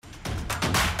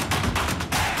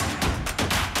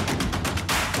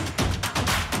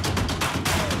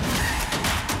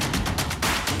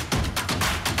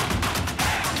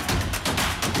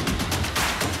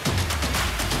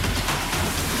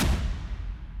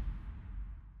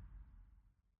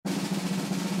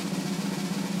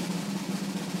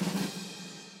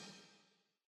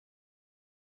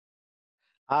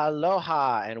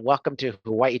Aloha and welcome to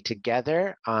Hawaii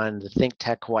Together on the Think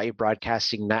Tech Hawaii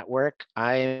Broadcasting Network.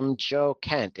 I am Joe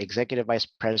Kent, Executive Vice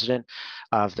President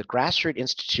of the Grassroots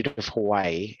Institute of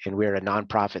Hawaii, and we're a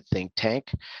nonprofit think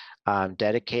tank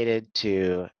dedicated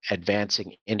to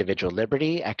advancing individual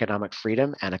liberty, economic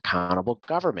freedom, and accountable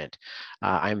government.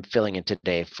 I'm filling in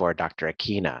today for Dr.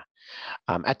 Akina.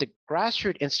 At the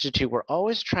Grassroots Institute, we're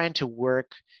always trying to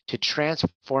work to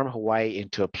transform Hawaii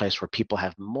into a place where people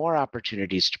have more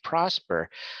opportunities to prosper.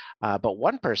 But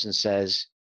one person says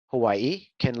Hawaii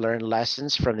can learn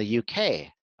lessons from the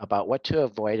UK about what to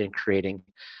avoid in creating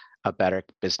a better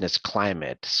business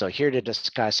climate. So here to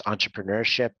discuss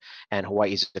entrepreneurship and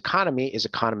Hawaii's economy is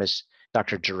economist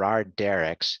Dr. Gerard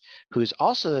Derricks, who's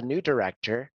also the new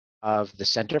director of the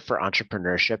Center for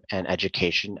Entrepreneurship and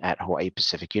Education at Hawaii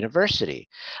Pacific University.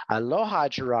 Aloha,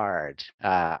 Gerard.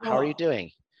 How are you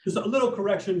doing? Just a little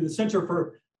correction, the Center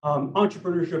for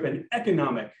Entrepreneurship and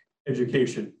Economic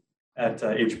Education at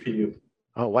HPU.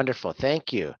 Oh, wonderful.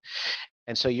 Thank you.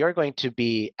 And so you're going to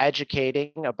be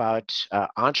educating about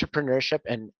entrepreneurship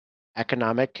and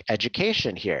economic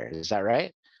education here. Is that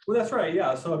right? Well, that's right.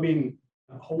 Yeah. So, I mean,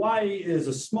 Hawaii is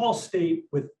a small state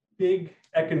with big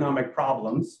economic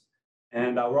problems,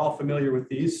 and we're all familiar with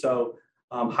these. So,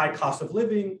 high cost of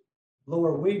living,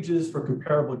 lower wages for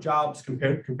comparable jobs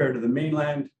compared to the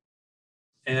mainland,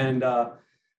 and oh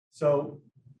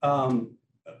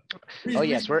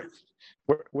yes,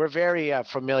 we're very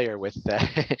familiar with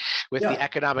with the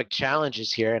economic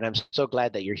challenges here, and I'm so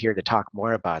glad that you're here to talk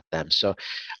more about them. So,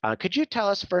 could you tell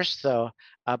us first, though,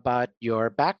 about your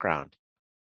background?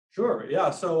 Sure. Yeah.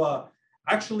 So,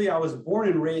 actually, I was born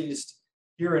and raised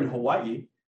here in Hawaii,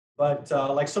 but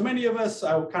like so many of us,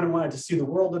 I kind of wanted to see the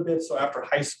world a bit. So after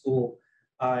high school,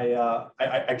 I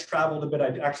traveled a bit.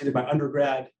 I actually did my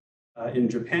undergrad in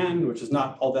Japan, which is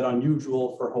not all that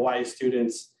unusual for Hawaii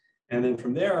students. And then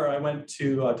from there, I went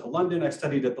to London. I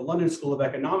studied at the London School of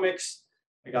Economics.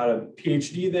 I got a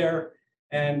PhD there.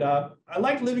 And I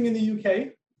liked living in the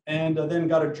UK, and then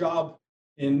got a job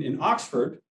in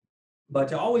Oxford.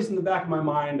 But always in the back of my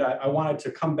mind, I wanted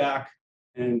to come back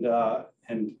and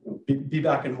be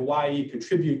back in Hawaii,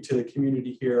 contribute to the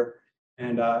community here.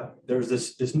 And there's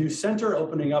this new center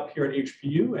opening up here at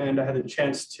HPU, and I had a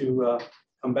chance to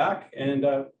come back, and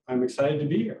I'm excited to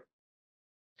be here.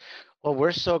 Well,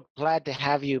 we're so glad to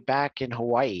have you back in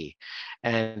Hawaii,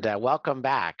 and welcome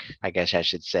back, I guess I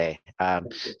should say.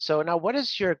 So now, what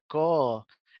is your goal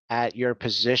at your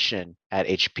position at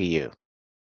HPU?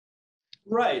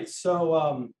 Right.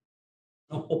 So,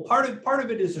 well, part of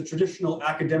it is a traditional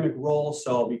academic role.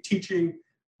 So I'll be teaching,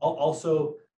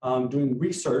 also doing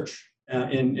research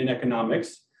in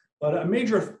economics. But a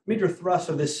major thrust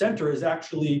of this center is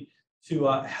actually to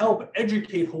help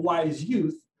educate Hawaii's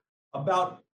youth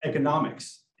about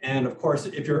economics. And of course,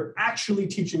 if you're actually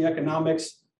teaching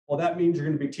economics, well, that means you're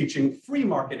going to be teaching free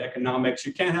market economics.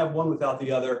 You can't have one without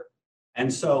the other.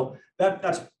 And so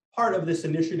that's part of this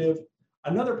initiative.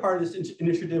 Another part of this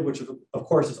initiative, which of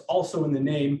course is also in the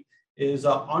name, is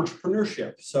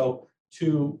entrepreneurship. So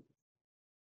to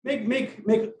make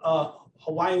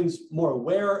Hawaiians more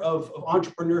aware of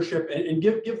entrepreneurship and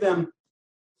give them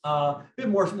a bit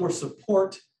more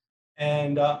support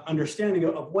and understanding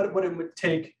of what it would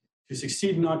take to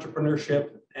succeed in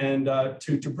entrepreneurship, and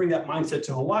to bring that mindset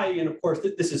to Hawaii. And of course,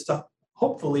 this is to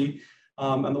hopefully,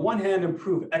 on the one hand,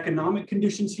 improve economic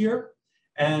conditions here.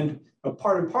 And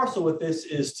part and parcel with this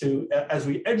is to, as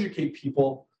we educate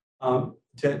people,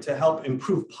 to help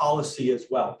improve policy as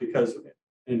well. Because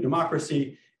in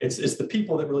democracy, it's the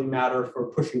people that really matter for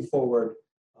pushing forward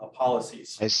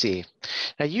policies. I see.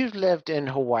 Now, you've lived in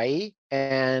Hawaii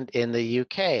and in the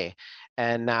UK,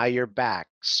 and now you're back.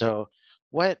 So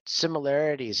what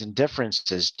similarities and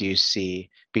differences do you see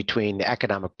between the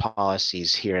economic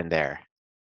policies here and there?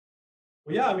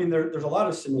 Well, yeah, I mean, there's a lot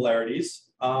of similarities.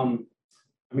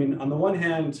 I mean, on the one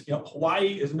hand,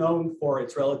 Hawaii is known for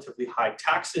its relatively high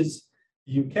taxes.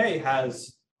 The UK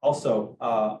has also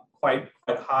quite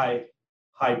high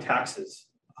taxes.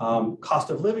 Cost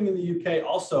of living in the UK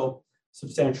also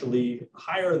substantially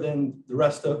higher than the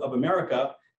rest of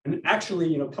America. And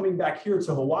actually, coming back here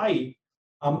to Hawaii,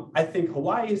 I think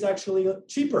Hawaii is actually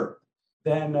cheaper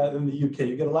than the UK.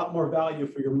 You get a lot more value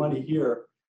for your money here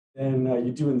than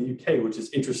you do in the UK, which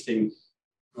is interesting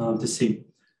to see.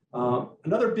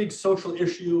 Another big social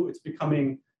issue, it's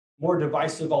becoming more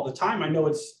divisive all the time. I know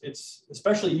it's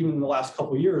especially even in the last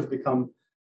couple of years become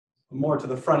more to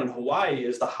the front in Hawaii,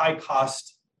 is the high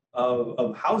cost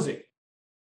of housing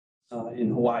in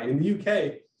Hawaii. In the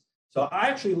UK, so I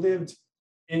actually lived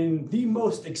in the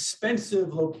most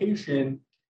expensive location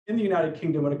in the United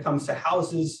Kingdom when it comes to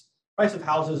houses, price of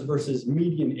houses versus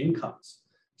median incomes.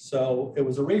 So it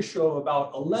was a ratio of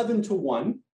about 11 to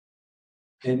 1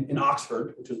 in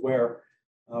Oxford, which is where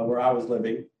I was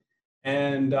living.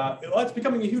 And it's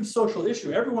becoming a huge social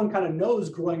issue. Everyone kind of knows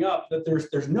growing up that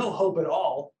there's no hope at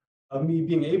all of me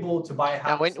being able to buy a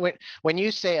house. Now, when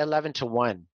you say 11 to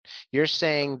 1, you're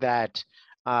saying that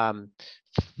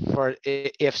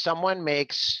if someone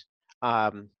makes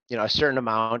a certain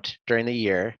amount during the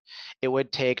year, it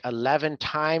would take 11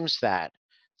 times that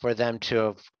for them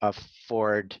to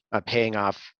afford paying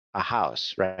off a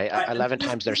house, right? 11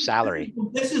 times their salary.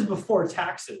 This is before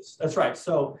taxes. That's right.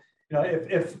 So,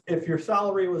 if your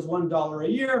salary was $1 a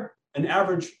year, an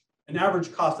average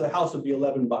cost of the house would be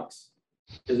 $11,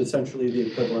 is essentially the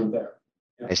equivalent there.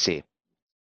 Yeah. I see.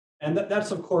 And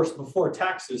that's of course before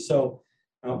taxes. So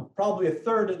probably a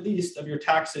third at least of your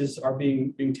taxes are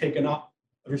being taken off,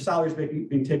 of your salaries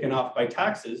being taken off by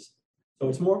taxes. So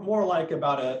it's more like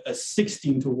about a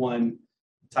 16 to 1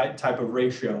 type of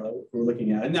ratio that we're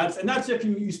looking at. And that's if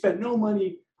you spent no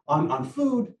money on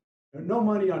food, no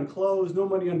money on clothes, no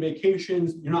money on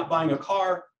vacations, you're not buying a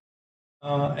car,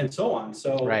 and so on.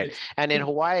 So right. And in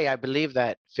Hawaii, I believe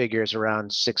that figure is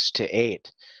around 6 to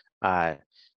 8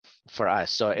 for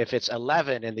us. So if it's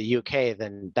 11 in the UK,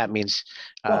 then that means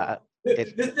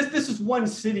this is one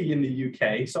city in the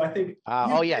UK. So I think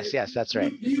UK, yes, that's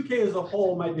right. The UK as a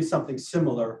whole might be something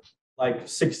similar, like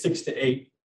 6 to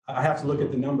 8. I have to look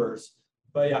at the numbers.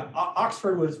 But yeah,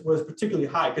 Oxford was particularly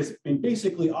high because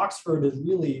basically Oxford is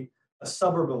really a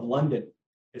suburb of London.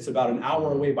 It's about an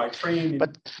hour away by train.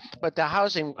 But the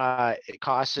housing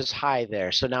cost is high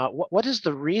there. So now, what is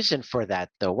the reason for that,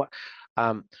 though?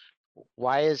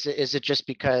 Why is it? Is it just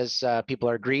because people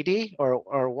are greedy,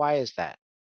 or why is that?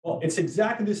 Well, it's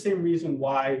exactly the same reason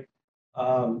why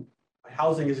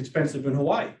housing is expensive in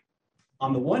Hawaii.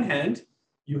 On the one hand,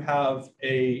 you have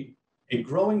a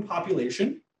growing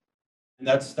population, and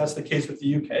that's the case with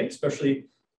the UK, especially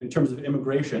in terms of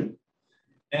immigration.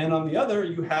 And on the other,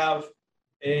 you have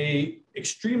a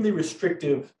extremely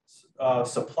restrictive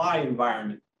supply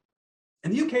environment.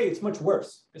 In the UK, it's much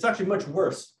worse. It's actually much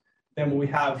worse than what we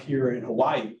have here in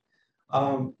Hawaii.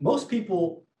 Most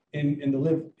people in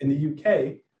the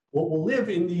UK will live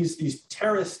in these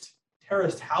terraced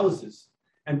houses.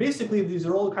 And basically, these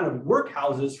are all kind of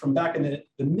workhouses from back in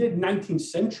the mid-19th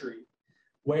century,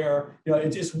 where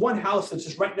it's just one house that's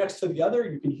just right next to the other.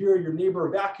 You can hear your neighbor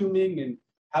vacuuming and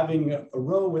having a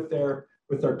row with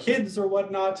their kids or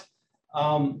whatnot.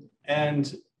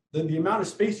 And the amount of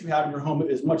space you have in your home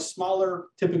is much smaller.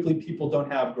 Typically, people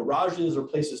don't have garages or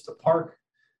places to park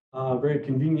very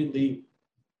conveniently.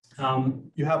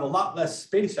 You have a lot less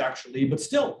space, actually, but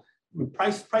still,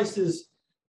 prices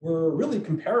were really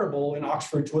comparable in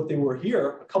Oxford to what they were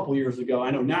here a couple years ago. I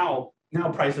know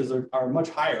now prices are much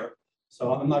higher.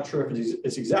 So I'm not sure if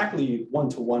it's exactly 1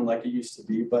 to 1 like it used to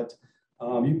be, but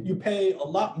you pay a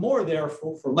lot more there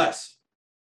for less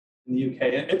in the UK.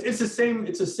 It's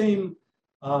the same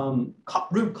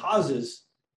root causes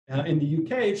in the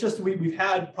UK. It's just we've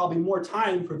had probably more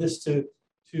time for this to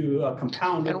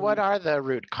compound. And what are the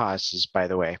root causes, by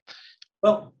the way?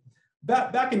 Well,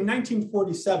 back in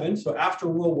 1947, so after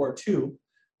World War II,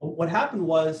 what happened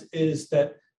is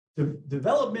that the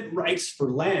development rights for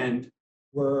land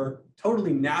were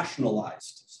totally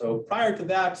nationalized. So prior to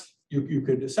that, you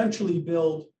could essentially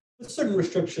build with certain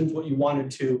restrictions what you wanted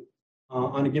to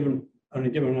on a given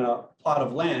plot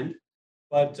of land.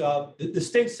 But the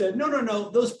state said, no,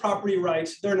 those property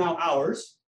rights, they're now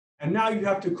ours. And now you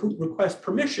have to request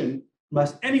permission from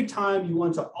us anytime you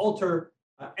want to alter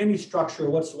any structure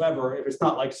whatsoever, if it's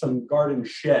not like some garden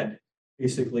shed,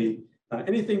 basically.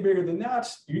 Anything bigger than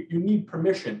that, you need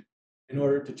permission in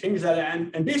order to change that.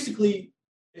 And basically,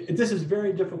 this is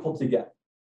very difficult to get.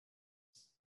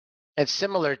 It's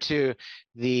similar to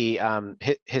the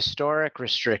historic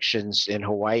restrictions in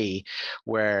Hawaii,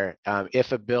 where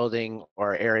if a building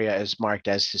or area is marked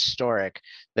as historic,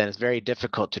 then it's very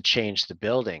difficult to change the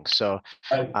building. So,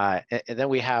 and then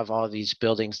we have all these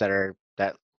buildings that are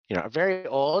very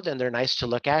old and they're nice to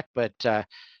look at, but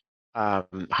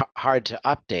hard to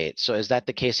update. So, is that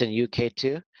the case in UK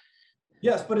too?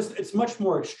 Yes, but it's much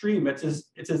more extreme. It's as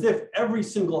if every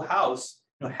single house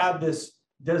had this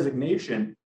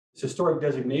designation. It's historic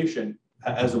designation,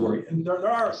 as it were. And there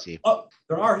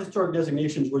are historic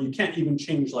designations where you can't even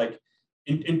change like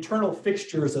internal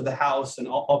fixtures of the house and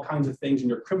all kinds of things, and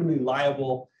you're criminally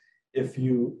liable if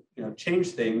you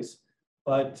change things.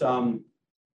 But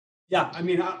yeah, I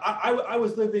mean, I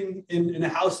was living in a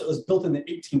house that was built in the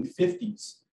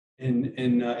 1850s in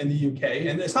the UK,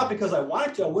 and it's not because I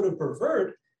wanted to. I would have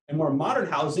preferred and more modern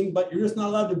housing, but you're just not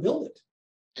allowed to build it.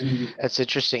 That's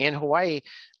interesting. In Hawaii,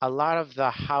 a lot of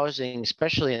the housing,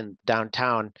 especially in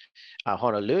downtown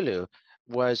Honolulu,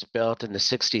 was built in the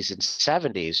 60s and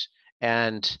 70s.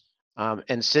 And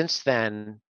since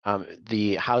then,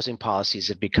 the housing policies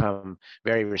have become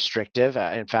very restrictive.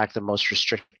 In fact, the most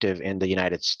restrictive in the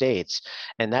United States.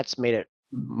 And that's made it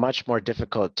much more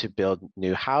difficult to build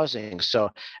new housing. So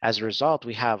as a result,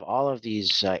 we have all of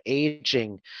these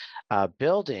aging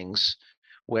buildings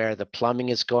where the plumbing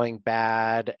is going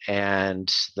bad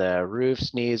and the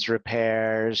roofs needs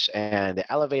repairs and the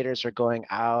elevators are going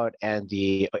out and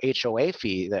the HOA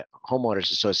fee, the homeowners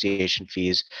association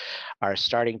fees, are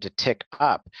starting to tick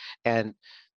up. And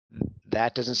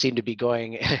that doesn't seem to be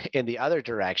going in the other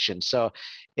direction. So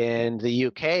in the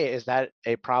UK, is that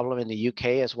a problem in the UK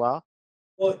as well?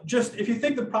 Well, just if you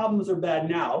think the problems are bad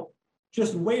now,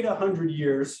 just wait 100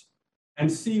 years and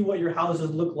see what your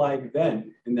houses look like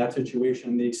then in that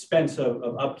situation, the expense of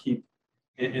upkeep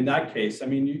in that case. I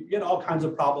mean, you get all kinds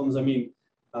of problems. I mean,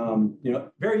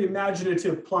 very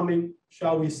imaginative plumbing,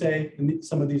 shall we say, in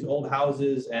some of these old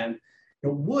houses, and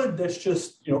wood that's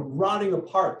just rotting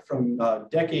apart from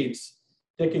decades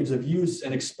of use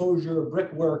and exposure,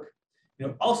 brickwork,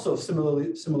 also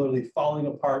similarly falling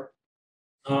apart.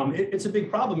 It's a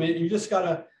big problem. You just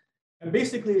gotta. And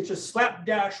basically, it's just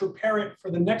slapdash repair it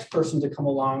for the next person to come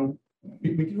along.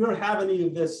 We don't have any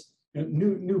of this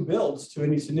new builds to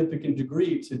any significant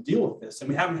degree to deal with this. And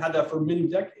we haven't had that for many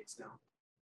decades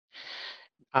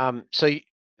now.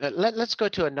 Let's go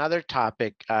to another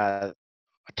topic.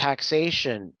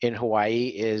 Taxation in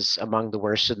Hawaii is among the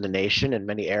worst in the nation in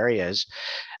many areas.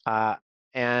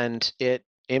 And it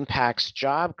impacts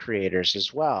job creators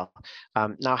as well.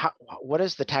 Now, what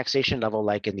is the taxation level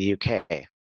like in the UK?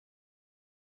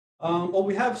 Well,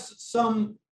 we have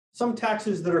some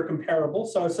taxes that are comparable.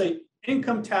 So I would say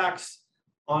income tax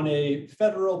on a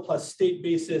federal plus state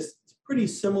basis is pretty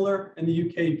similar. In the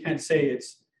UK, you can't say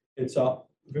it's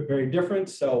very different.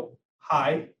 So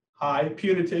high,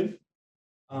 punitive.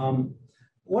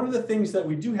 One of the things that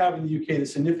we do have in the UK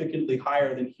that's significantly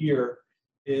higher than here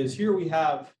is here we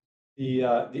have the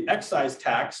excise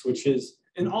tax, which is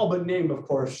in all but name, of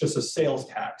course, just a sales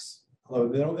tax. Although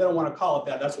they don't want to call it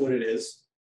that. That's what it is.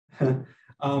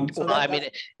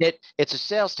 It's a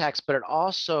sales tax, but it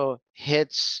also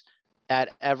hits at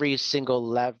every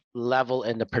single level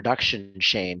in the production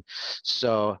chain.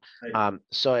 So,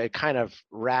 so it kind of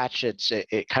ratchets,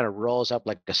 it kind of rolls up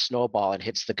like a snowball and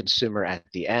hits the consumer at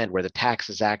the end, where the tax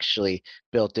is actually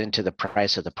built into the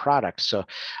price of the product. So,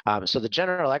 so the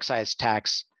general excise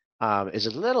tax is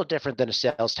a little different than a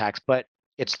sales tax, but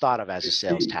it's thought of as a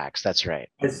sales tax. That's right.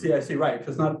 I see. Right.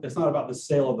 Because it's not about the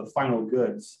sale of the final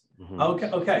goods. Mm-hmm.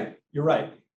 Okay. You're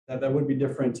right. That would be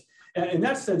different. And in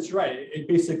that sense, you're right. It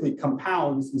basically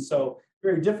compounds. And so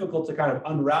very difficult to kind of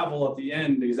unravel at the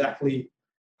end exactly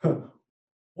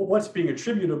what's being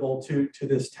attributable to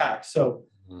this tax. So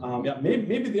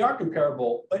maybe they are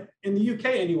comparable. But in the UK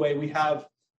anyway, we have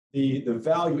the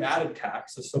value added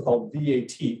tax, the so-called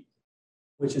VAT,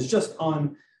 which is just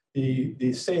on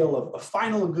the sale of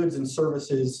final goods and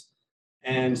services.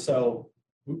 And so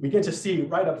we get to see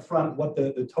right up front what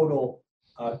the total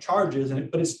charge is,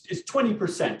 but it's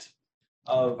 20%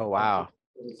 of. Oh, wow.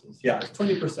 Yeah, it's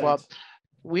 20%. Well,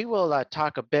 we will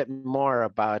talk a bit more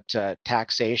about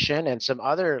taxation and some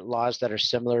other laws that are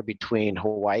similar between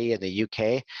Hawaii and the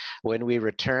UK. When we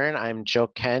return, I'm Joe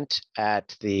Kent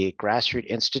at the Grassroots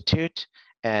Institute,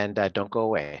 and don't go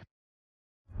away.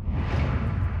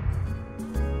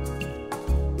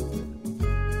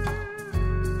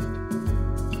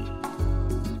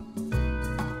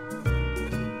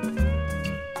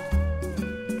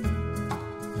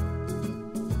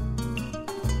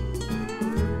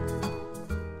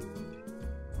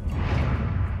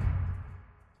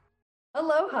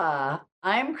 Aloha,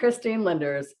 I'm Christine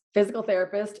Linders, physical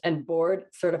therapist and board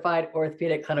certified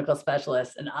orthopedic clinical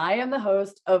specialist, and I am the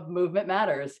host of Movement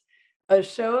Matters, a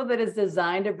show that is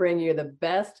designed to bring you the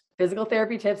best physical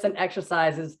therapy tips and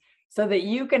exercises so that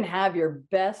you can have your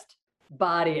best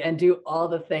body and do all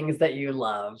the things that you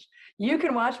love. You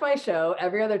can watch my show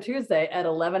every other Tuesday at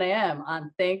 11 a.m.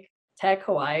 on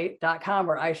thinktechhawaii.com,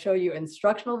 where I show you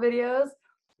instructional videos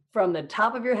from the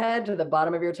top of your head to the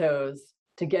bottom of your toes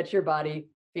to get your body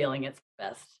feeling its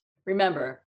best.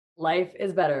 Remember, life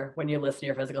is better when you listen to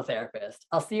your physical therapist.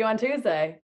 I'll see you on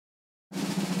Tuesday.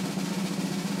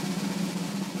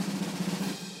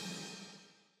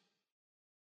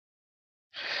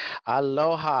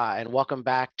 Aloha and welcome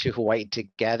back to Hawaii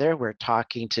Together. We're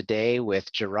talking today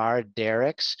with Gerard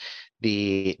Derricks,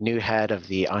 the new head of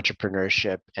the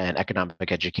Entrepreneurship and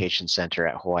Economic Education Center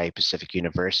at Hawaii Pacific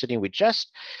University. We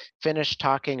just finished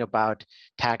talking about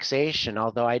taxation,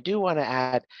 although I do want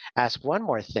to ask one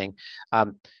more thing.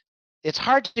 It's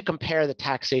hard to compare the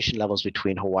taxation levels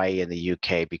between Hawaii and the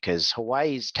UK because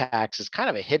Hawaii's tax is kind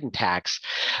of a hidden tax.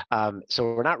 So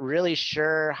we're not really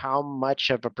sure how much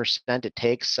of a percent it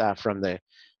takes from the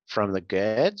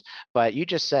goods. But you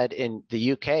just said in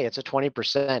the UK, it's a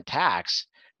 20% tax,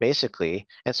 basically.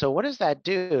 And so what does that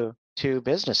do to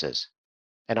businesses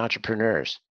and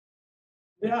entrepreneurs?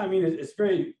 Yeah, I mean,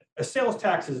 a sales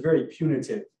tax is very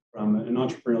punitive from an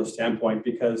entrepreneurial standpoint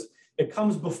because it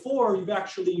comes before you've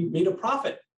actually made a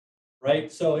profit,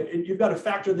 right? So you've got to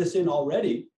factor this in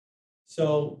already.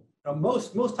 So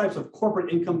most types of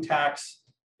corporate income tax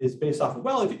is based off of,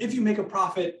 well, if you make a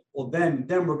profit, well, then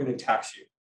we're going to tax you,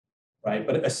 right?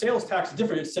 But a sales tax is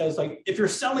different. It says like, if you're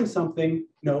selling something,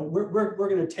 we're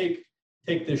going to take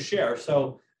this share.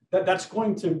 So that's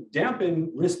going to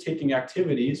dampen risk-taking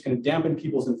activity. It's going to dampen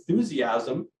people's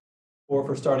enthusiasm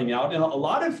for starting out. And a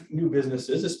lot of new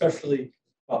businesses, especially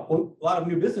a lot of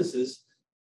new businesses,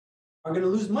 are going to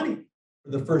lose money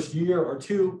for the first year or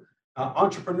two.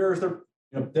 Entrepreneurs,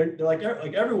 they're like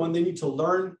everyone. They need to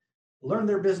learn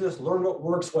their business, learn what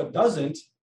works, what doesn't.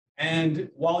 And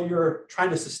while you're trying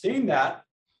to sustain that,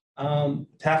 to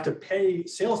have to pay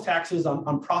sales taxes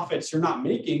on profits you're not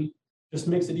making just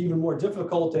makes it even more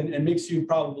difficult and makes you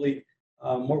probably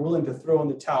more willing to throw in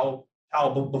the towel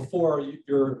before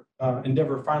your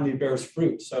endeavor finally bears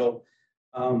fruit. So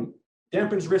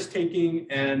dampens risk taking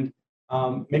and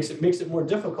makes it more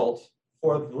difficult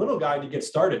for the little guy to get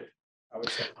started, I would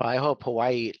say. Well, I hope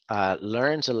Hawaii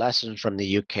learns a lesson from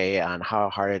the UK on how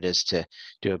hard it is to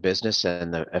do a business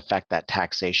and the effect that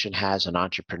taxation has on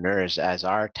entrepreneurs as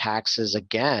our taxes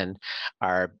again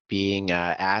are being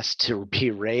asked to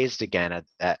be raised again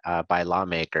by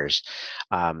lawmakers.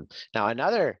 Now,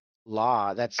 another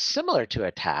law that's similar to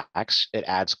a tax, it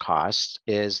adds costs,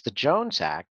 is the Jones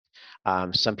Act.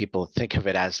 Some people think of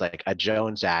it as like a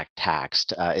Jones Act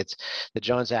taxed. It's the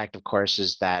Jones Act, of course,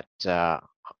 is that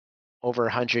over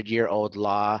 100-year-old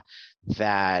law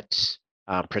that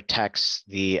protects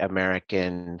the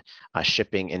American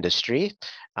shipping industry.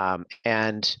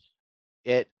 And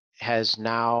it has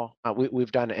now,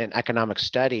 we've done an economic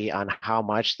study on how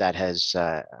much that has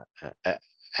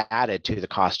added to the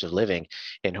cost of living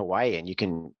in Hawaii. And you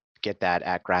can get that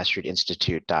at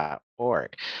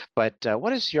grassrootinstitute.org. But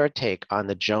what is your take on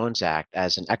the Jones Act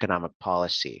as an economic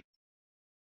policy?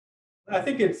 I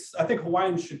think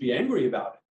Hawaiians should be angry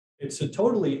about it. It's a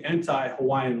totally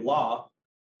anti-Hawaiian law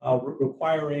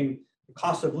requiring the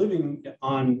cost of living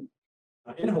in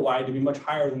Hawaii to be much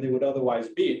higher than they would otherwise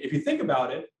be. If you think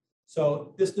about it,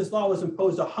 so this law was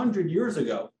imposed 100 years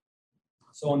ago.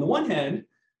 So on the one hand,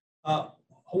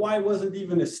 Hawaii wasn't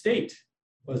even a state.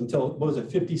 It was until, what was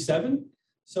it, 57?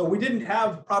 So we didn't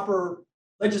have proper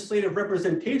legislative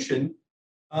representation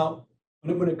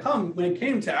when it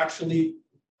came to actually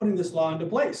putting this law into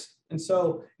place. And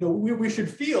so we should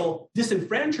feel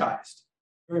disenfranchised,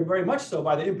 very, very much so,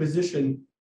 by the imposition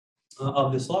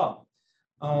of this law.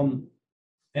 So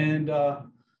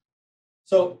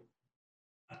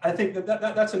I think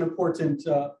that's an important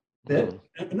bit.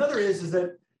 Another is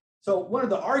that, so one of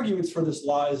the arguments for this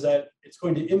law is that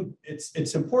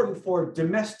it's important for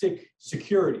domestic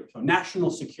security, so national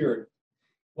security.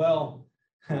 Well,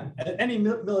 any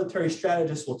military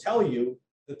strategist will tell you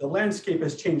that the landscape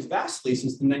has changed vastly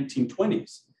since the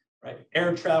 1920s, right?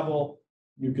 Air travel,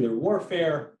 nuclear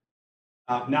warfare,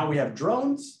 now we have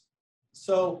drones.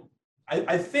 So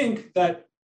I think that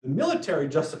the military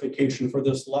justification for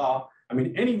this law, I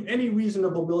mean, any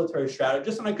reasonable military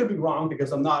strategist, and I could be wrong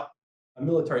because I'm not a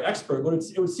military expert, but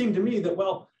it would seem to me that,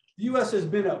 well, the US has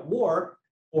been at war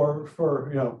for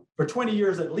 20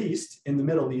 years at least in the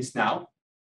Middle East now.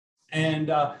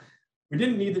 And we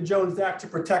didn't need the Jones Act to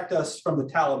protect us from the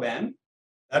Taliban.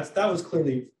 That was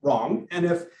clearly wrong. And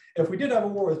if we did have a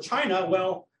war with China,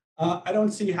 well, I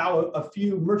don't see how a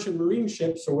few merchant marine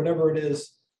ships or whatever it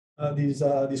is, these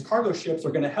cargo ships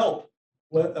are going to help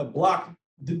block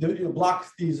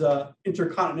these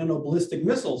intercontinental ballistic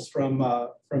missiles from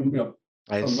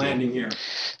landing here.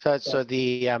 So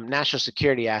the national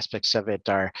security aspects of it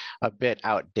are a bit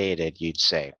outdated, you'd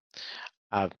say.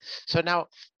 So now,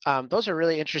 those are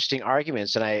really interesting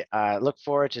arguments, and I look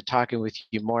forward to talking with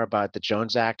you more about the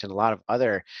Jones Act and a lot of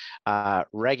other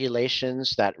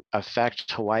regulations that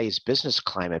affect Hawaii's business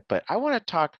climate. But I want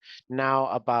to talk now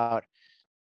about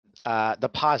the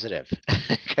positive,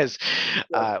 because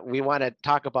we want to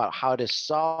talk about how to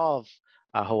solve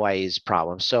Hawaii's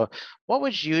problem. So, what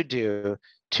would you do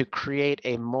to create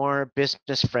a more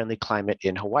business-friendly climate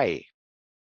in Hawaii?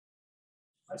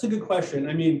 That's a good question.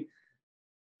 I mean,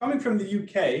 coming from the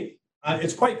UK,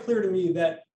 it's quite clear to me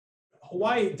that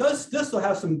Hawaii does still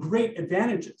have some great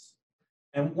advantages.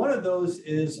 And one of those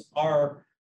is our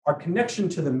connection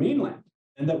to the mainland,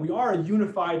 and that we are a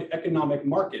unified economic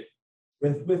market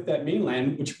with that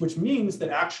mainland, which means that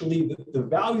actually the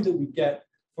value that we get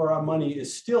for our money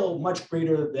is still much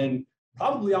greater than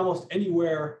probably almost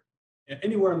anywhere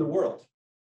in the world.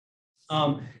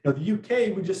 The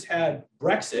UK, we just had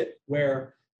Brexit,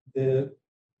 where the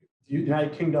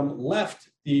United Kingdom left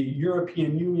the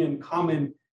European Union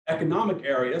Common Economic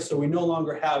Area, so we no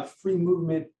longer have free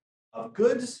movement of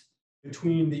goods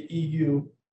between the EU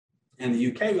and the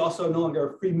UK. We also no longer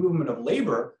have free movement of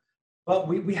labor, but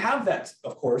we have that,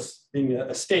 of course, being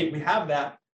a state, we have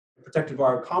that protected by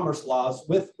our commerce laws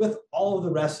with all of the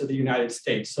rest of the United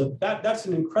States. So that's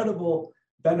an incredible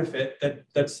benefit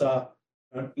that's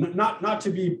not to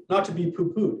be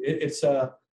poo-pooed. It's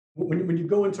when you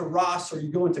go into Ross or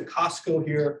you go into Costco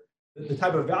here, the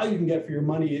type of value you can get for your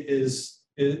money is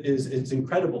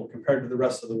incredible compared to the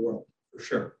rest of the world, for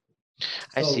sure.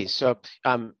 I see. So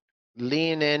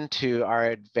lean into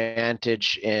our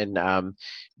advantage in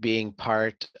being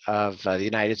part of the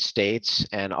United States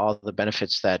and all the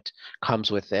benefits that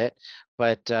comes with it.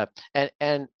 But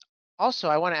and also,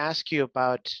 I want to ask you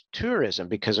about tourism,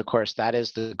 because of course that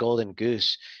is the golden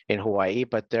goose in Hawaii.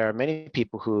 But there are many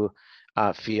people who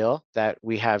feel that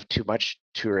we have too much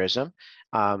tourism,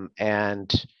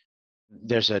 and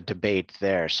there's a debate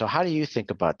there. So how do you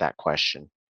think about that question?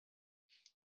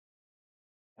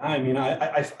 I mean,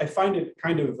 I find it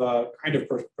kind of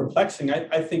perplexing.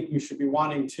 I think we should be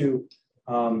wanting to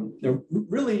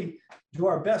really do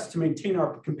our best to maintain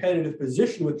our competitive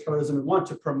position with tourism and want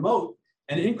to promote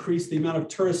and increase the amount of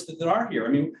tourists that are here. I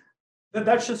mean,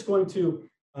 that's just going to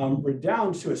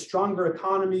redound to a stronger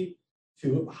economy,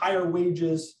 to higher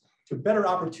wages, to better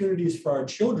opportunities for our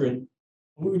children.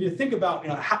 We need to think about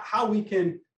how we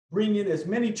can bring in as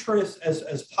many tourists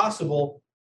as possible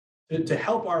to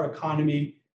help our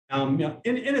economy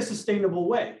in a sustainable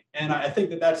way. And I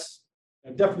think that's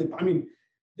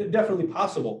definitely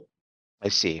possible. I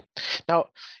see. Now,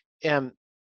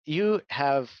 you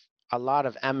have a lot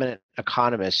of eminent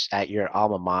economists at your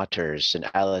alma maters in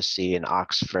LSE and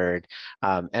Oxford.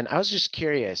 And I was just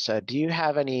curious, do you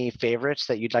have any favorites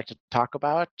that you'd like to talk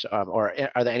about? Or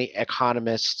are there any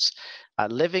economists,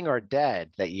 living or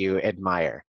dead, that you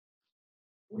admire?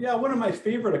 Yeah, one of my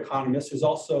favorite economists, who's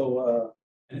also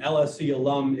an LSE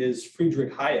alum, is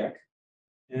Friedrich Hayek.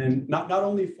 And not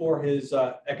only for his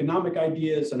economic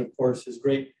ideas and, of course, his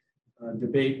great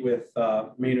debate with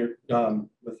John Maynard John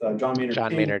Keynes.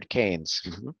 Maynard Keynes.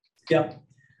 Mm-hmm. Yep.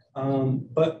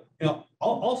 But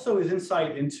also his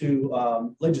insight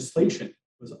into legislation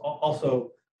was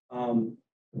also, and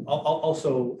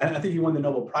I think he won the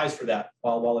Nobel Prize for that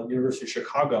while at the University of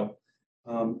Chicago.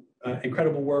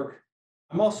 Incredible work.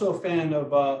 I'm also a fan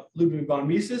of Ludwig von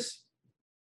Mises.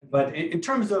 But in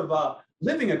terms of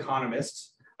living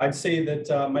economists, I'd say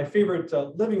that my favorite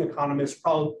living economist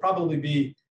probably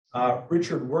be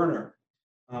Richard Werner,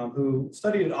 who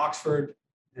studied at Oxford,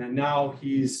 and now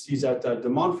he's at De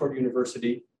Montfort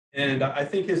University. And I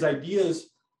think his ideas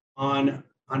on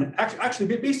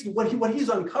actually basically what he's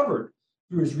uncovered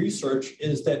through his research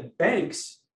is that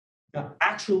banks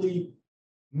actually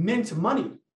mint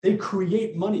money. They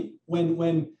create money.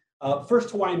 When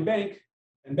First Hawaiian Bank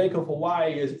and Bank of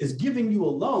Hawaii is giving you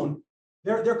a loan,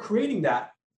 they're creating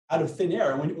that out of thin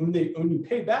air. And when you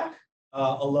pay back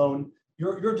a loan,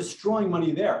 you're destroying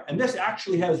money there. And this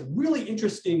actually has really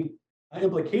interesting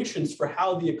implications for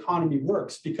how the economy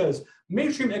works, because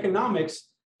mainstream economics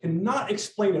cannot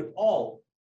explain at all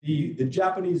the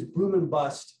Japanese boom and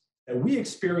bust that we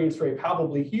experienced very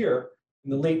palpably here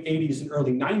in the late 80s and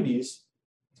early 90s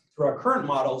through our current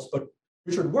models. But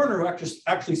Richard Werner, who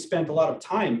actually spent a lot of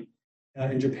time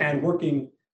in Japan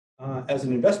working as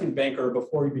an investment banker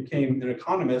before he became an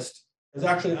economist, has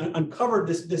actually uncovered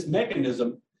this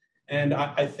mechanism. And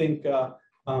I think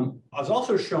has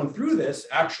also shown through this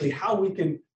actually how we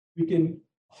can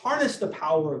harness the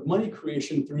power of money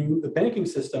creation through the banking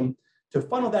system to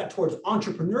funnel that towards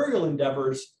entrepreneurial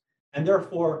endeavors, and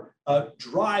therefore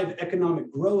drive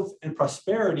economic growth and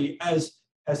prosperity, as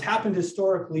has happened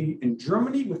historically in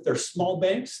Germany with their small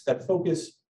banks that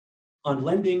focus on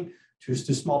lending to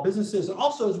small businesses, and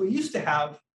also as we used to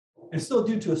have, and still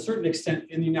do to a certain extent,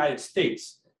 in the United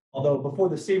States. Although before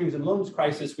the savings and loans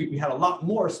crisis, we had a lot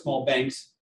more small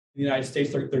banks the United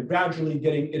States. They're gradually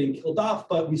getting killed off,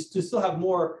 but we still have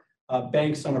more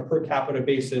banks on a per capita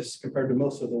basis compared to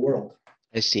most of the world.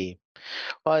 I see.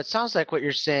 Well, it sounds like what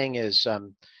you're saying is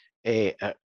a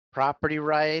property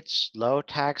rights, low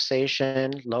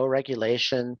taxation, low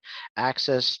regulation,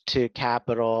 access to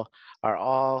capital are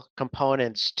all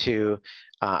components to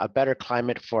a better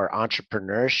climate for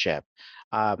entrepreneurship.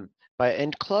 But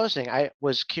in closing, I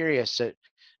was curious,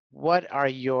 what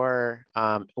is your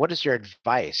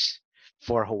advice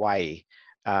for Hawaii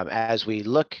as we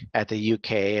look at the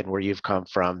UK and where you've come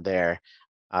from there?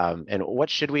 And what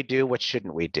should we do? What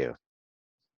shouldn't we do?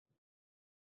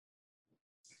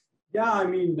 Yeah, I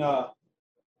mean, oh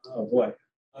boy,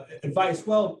 advice.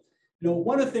 Well,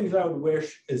 one of the things I would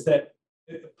wish is that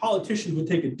politicians would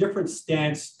take a different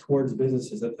stance towards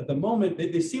businesses. At the moment,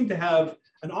 they seem to have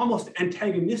an almost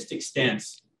antagonistic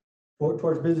stance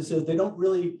towards businesses. They don't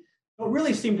really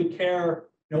seem to care,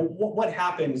 what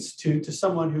happens to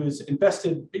someone who's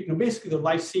invested, basically their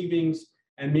life savings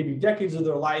and maybe decades of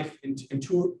their life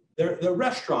into their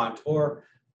restaurant or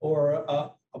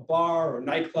a bar or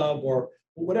nightclub or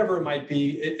whatever it might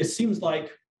be. It seems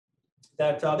like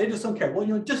that they just don't care. Well,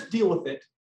 just deal with it.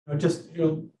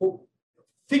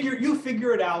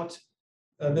 Figure it out.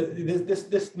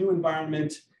 This new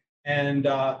environment, and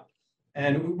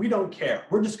we don't care.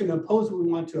 We're just going to impose what we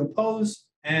want to impose,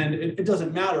 and it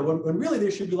doesn't matter. When really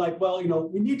they should be like, well,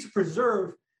 we need to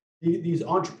preserve these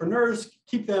entrepreneurs,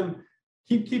 keep them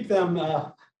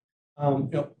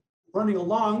running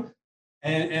along,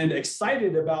 and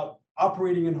excited about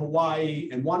operating in Hawaii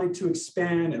and wanting to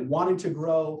expand and wanting to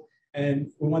grow.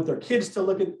 And we want their kids to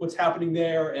look at what's happening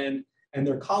there and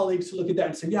their colleagues to look at that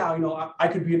and say, yeah, I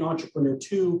could be an entrepreneur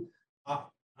too.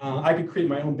 I could create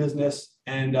my own business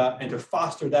and to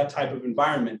foster that type of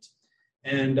environment.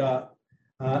 And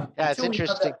it's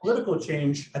interesting. Political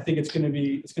change, I think it's going to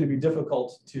be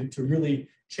difficult to really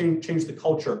change the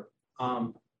culture.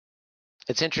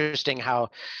 It's interesting how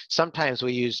sometimes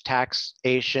we use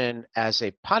taxation as a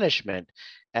punishment,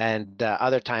 and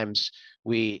other times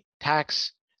we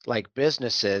tax like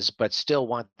businesses, but still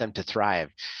want them to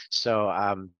thrive.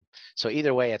 So, so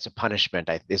either way, it's a punishment,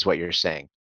 is what you're saying.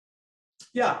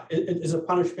 Yeah, it is a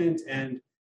punishment, and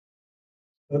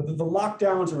the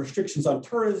lockdowns and restrictions on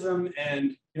tourism,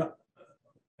 and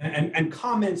and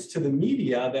comments to the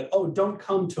media that don't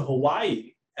come to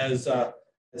Hawaii, as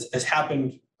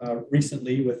happened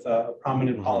recently with a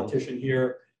prominent politician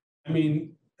here. I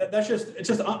mean, it's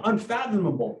just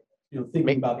unfathomable.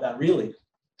 Thinking about that, really.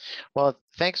 Well,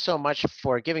 thanks so much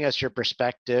for giving us your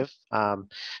perspective,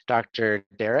 Dr.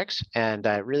 Derricks, and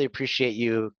I really appreciate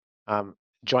you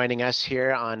joining us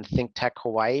here on Think Tech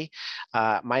Hawaii.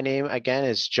 My name, again,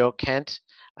 is Joe Kent,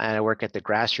 and I work at the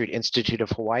Grassroots Institute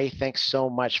of Hawaii. Thanks so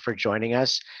much for joining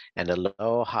us, and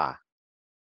aloha.